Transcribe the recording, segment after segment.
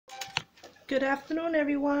Good afternoon,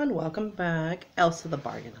 everyone. Welcome back. Elsa the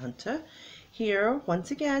Bargain Hunter here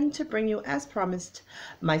once again to bring you, as promised,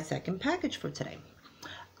 my second package for today.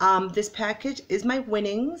 This package is my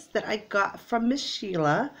winnings that I got from Miss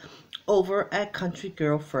Sheila over at Country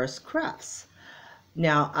Girl First Crafts.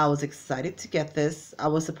 Now, I was excited to get this. I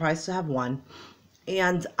was surprised to have one.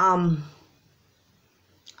 And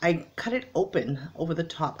I cut it open over the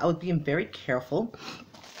top. I was being very careful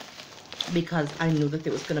because I knew that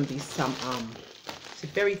there was going to be some, it's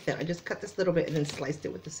very thin. I just cut this little bit and then sliced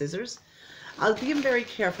it with the scissors. I was being very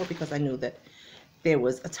careful because I knew that there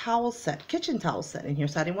was a towel set, kitchen towel set in here.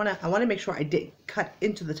 So I want to make sure I did cut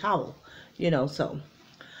into the towel, you know, so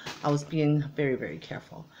I was being very, very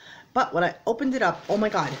careful. But when I opened it up, oh my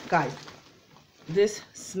God, guys, this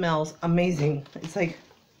smells amazing. It's like,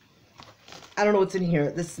 I don't know what's in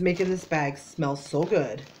here. Making this bag smells so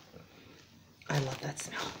good. I love that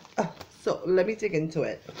smell. So let me dig into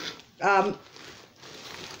it.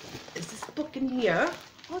 Is this book in here?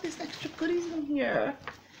 Oh, there's extra goodies in here.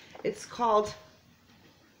 It's called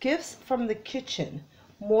Gifts from the Kitchen.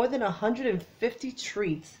 More than 150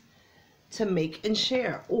 treats to make and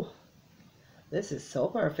share. Oh, this is so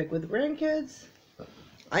perfect with grandkids.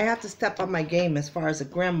 I have to step up my game as far as the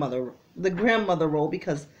grandmother role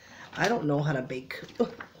because I don't know how to bake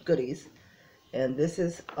goodies. And this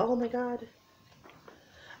is, oh my God.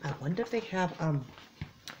 I wonder if they have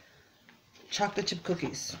chocolate chip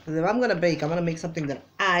cookies. Because if I'm going to bake, I'm going to make something that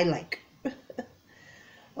I like.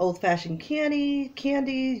 Old-fashioned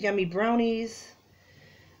candy, yummy brownies.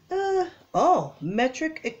 Oh,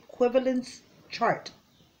 metric equivalence chart.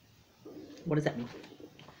 What does that mean?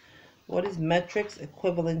 What is metrics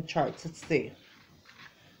equivalent charts? Let's see.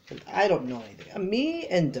 I don't know anything. Me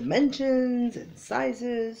and dimensions and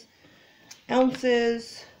sizes,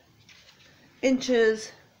 ounces,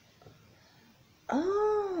 inches.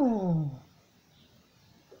 Oh,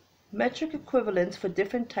 metric equivalents for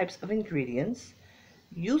different types of ingredients,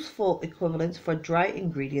 useful equivalents for dry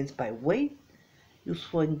ingredients by weight,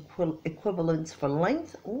 useful equivalents for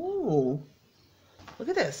length. Oh, look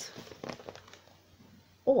at this.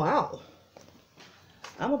 Oh, wow.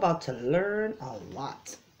 I'm about to learn a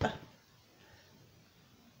lot.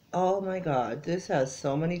 Oh my God, this has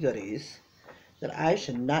so many goodies that I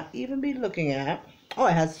should not even be looking at. Oh,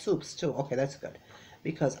 it has soups too. Okay, that's good.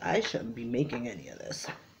 Because I shouldn't be making any of this.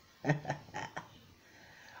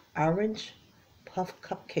 Orange puff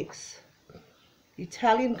cupcakes.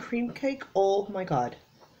 Italian cream cake. Oh my God.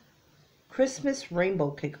 Christmas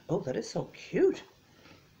rainbow cake. Oh, that is so cute.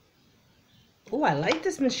 Oh, I like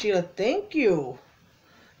this, Miss Sheila. Thank you.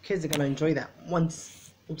 Kids are going to enjoy that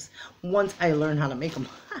once I learn how to make them.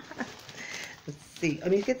 Let's see.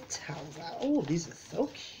 Let me get the towels out. Oh, these are so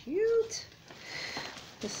cute.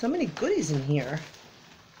 There's so many goodies in here.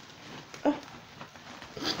 Oh.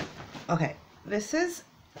 Okay, this is,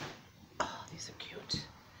 oh, these are cute.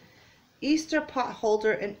 Easter pot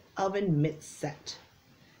holder and oven mitt set.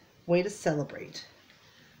 Way to celebrate.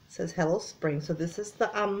 It says Hello Spring. So this is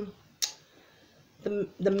the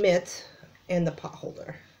mitt and the pot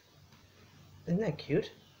holder. Isn't that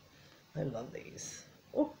cute? I love these.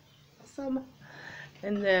 Oh, awesome.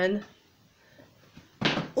 And then,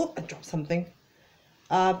 oh, I dropped something.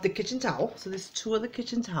 The kitchen towel. So there's two of the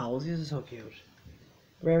kitchen towels. These are so cute.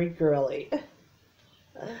 Very girly.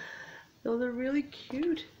 Those are really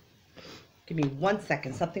cute. Give me 1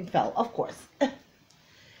 second. Something fell, of course.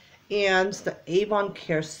 And the Avon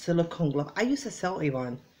Care silicone glove. I used to sell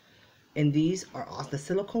Avon. And these are awesome. The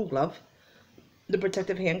silicone glove. The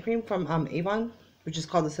protective hand cream from Avon, which is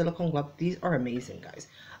called the silicone glove. These are amazing, guys.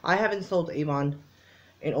 I haven't sold Avon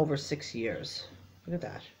in over 6 years. Look at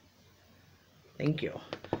that. Thank you.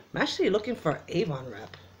 I'm actually looking for an Avon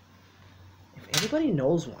rep. If anybody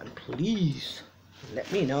knows one, please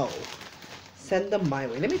let me know. Send them my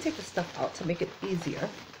way. Let me take the stuff out to make it easier.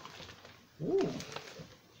 Ooh.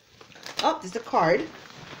 Oh, there's a card.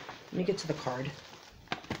 Let me get to the card.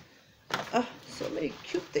 So many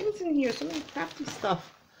cute things in here. So many crafty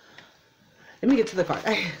stuff. Let me get to the card.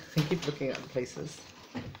 I keep looking at places.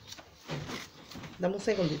 Dame un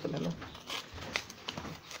segundito, mi amor.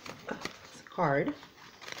 It's a card.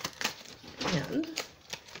 And it's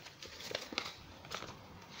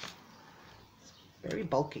very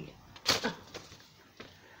bulky.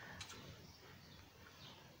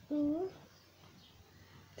 I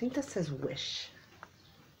think that says wish.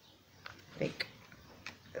 I think.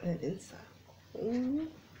 And then inside.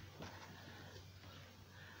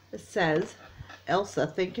 It says, Elsa,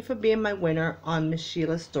 thank you for being my winner on Miss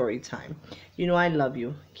Sheila's story time. You know I love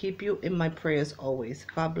you. Keep you in my prayers always.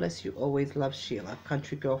 God bless you always. Love, Sheila.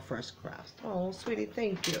 Country Girl First Crafts. Oh, sweetie,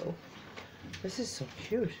 thank you. This is so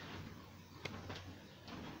cute.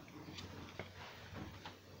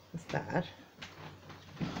 What's that?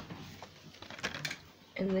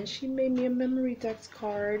 And then she made me a memory decks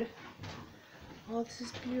card. Oh, this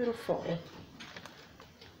is beautiful.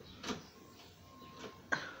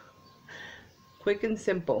 Quick and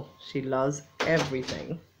simple. She loves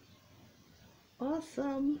everything.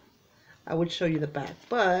 Awesome. I would show you the back,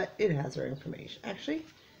 but it has her information. Actually,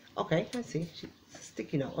 okay, I see. It's a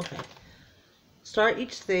sticky note. Okay. Start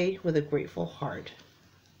each day with a grateful heart.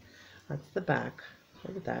 That's the back.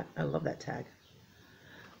 Look at that. I love that tag.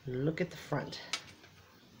 Look at the front.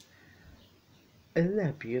 Isn't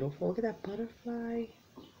that beautiful? Look at that butterfly.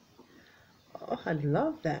 Oh, I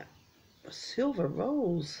love that silver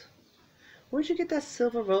rose. Where'd you get that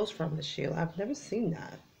silver rose from, Miss Sheila? I've never seen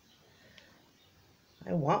that.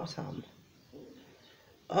 I want some.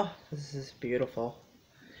 Oh, this is beautiful.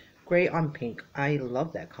 Gray on pink. I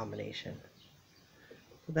love that combination.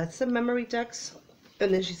 So that's the memory decks.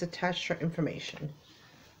 And then she's attached her information,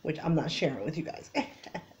 which I'm not sharing with you guys.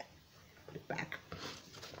 Put it back.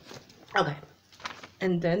 Okay.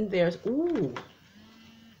 And then there's, ooh,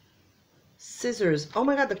 scissors. Oh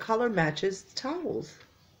my God, the color matches the towels.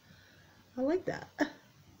 I like that.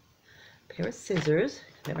 Pair of scissors.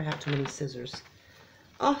 Never have too many scissors.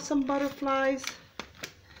 Oh, some butterflies.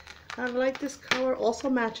 I like this color. Also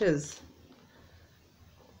matches.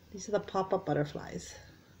 These are the pop-up butterflies.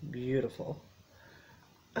 Beautiful.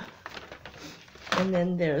 And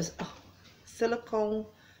then there's silicone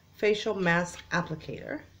facial mask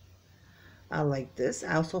applicator. I like this.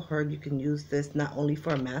 I also heard you can use this not only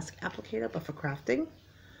for a mask applicator, but for crafting.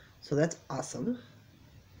 So that's awesome.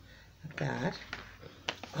 Like that.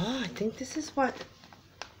 Oh, I think this is what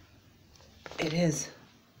it is.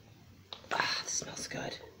 Ah, this smells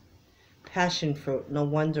good. Passion fruit. No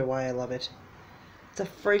wonder why I love it. It's a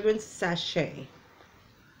fragrance sachet.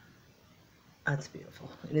 That's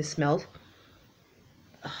beautiful. And it smells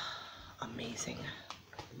amazing.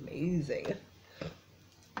 Amazing.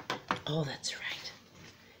 Oh, that's right.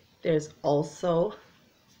 There's also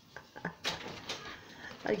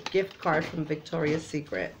a gift card from Victoria's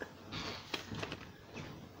Secret.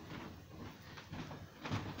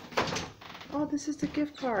 Oh, this is the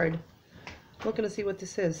gift card. Looking to see what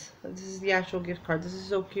this is. This is the actual gift card. This is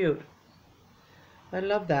so cute. I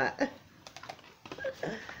love that.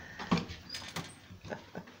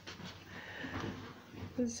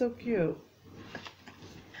 It's so cute.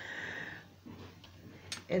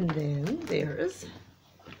 And then there's,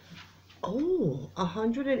 oh,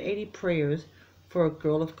 180 prayers for a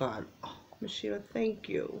girl of God. Oh, Miss Sheila, thank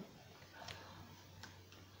you.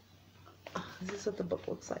 Oh, this is what the book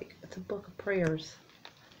looks like. It's a book of prayers.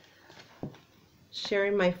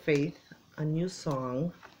 Sharing my faith, a new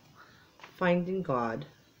song, finding God,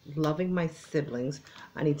 loving my siblings.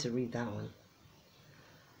 I need to read that one.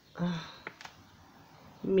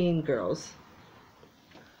 Mean Girls.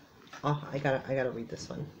 Oh, I gotta read this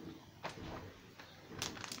one.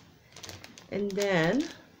 And then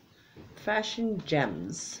Fashion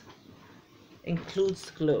Gems includes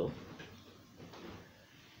glue.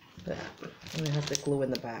 And it has the glue in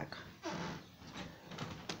the back.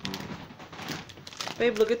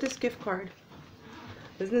 Babe, look at this gift card.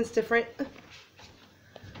 Isn't this different?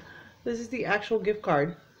 This is the actual gift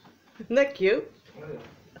card. Isn't that cute?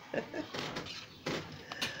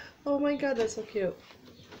 Oh my God, that's so cute.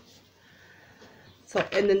 So,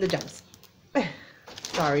 and then the gems.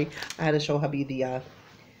 Sorry, I had to show hubby the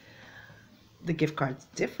gift card's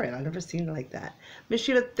different. I've never seen it like that. Miss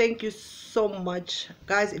Sheila, thank you so much.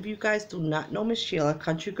 Guys, if you guys do not know Miss Sheila,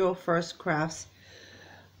 Country Girl First Crafts,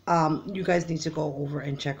 you guys need to go over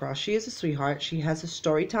and check her out. She is a sweetheart. She has a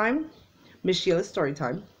story time. Miss Sheila's story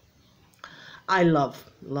time. I love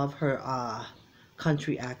her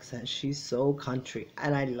country accent. She's so country,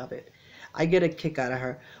 and I love it. I get a kick out of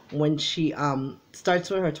her when she starts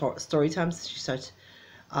with her story times. She starts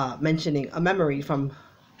mentioning a memory from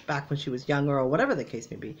back when she was younger or whatever the case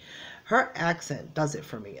may be. Her accent does it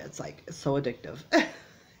for me. It's like, it's so addictive.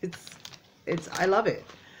 it's I love it.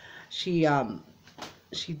 She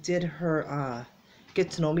did her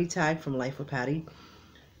get to know me tag from Life with Patty,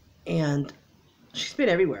 and she's been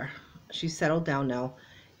everywhere. She's settled down now,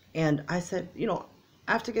 and I said, you know,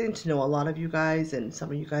 after getting to know a lot of you guys, and some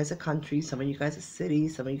of you guys are country, some of you guys are city,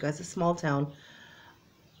 some of you guys are small town,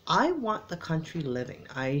 I want the country living.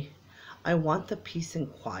 I want the peace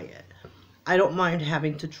and quiet. I don't mind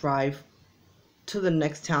having to drive to the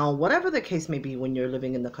next town, whatever the case may be when you're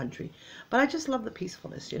living in the country, but I just love the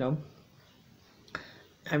peacefulness, you know.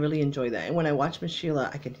 I really enjoy that. And when I watch Miss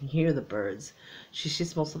Sheila, I can hear the birds. She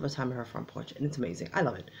sits most of the time on her front porch, and it's amazing. I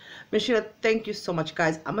love it. Miss Sheila, thank you so much,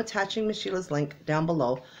 guys. I'm attaching Miss Sheila's link down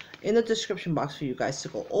below in the description box for you guys to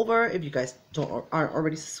go over. If you guys aren't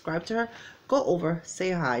already subscribed to her, go over,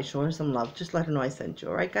 say hi, show her some love. Just let her know I sent you.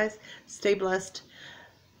 All right, guys? Stay blessed.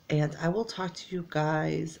 And I will talk to you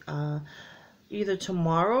guys either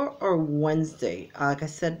tomorrow or Wednesday. Like I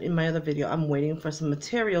said in my other video, I'm waiting for some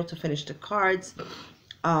material to finish the cards.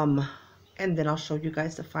 And then I'll show you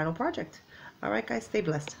guys the final project. All right, guys, stay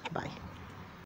blessed. Bye.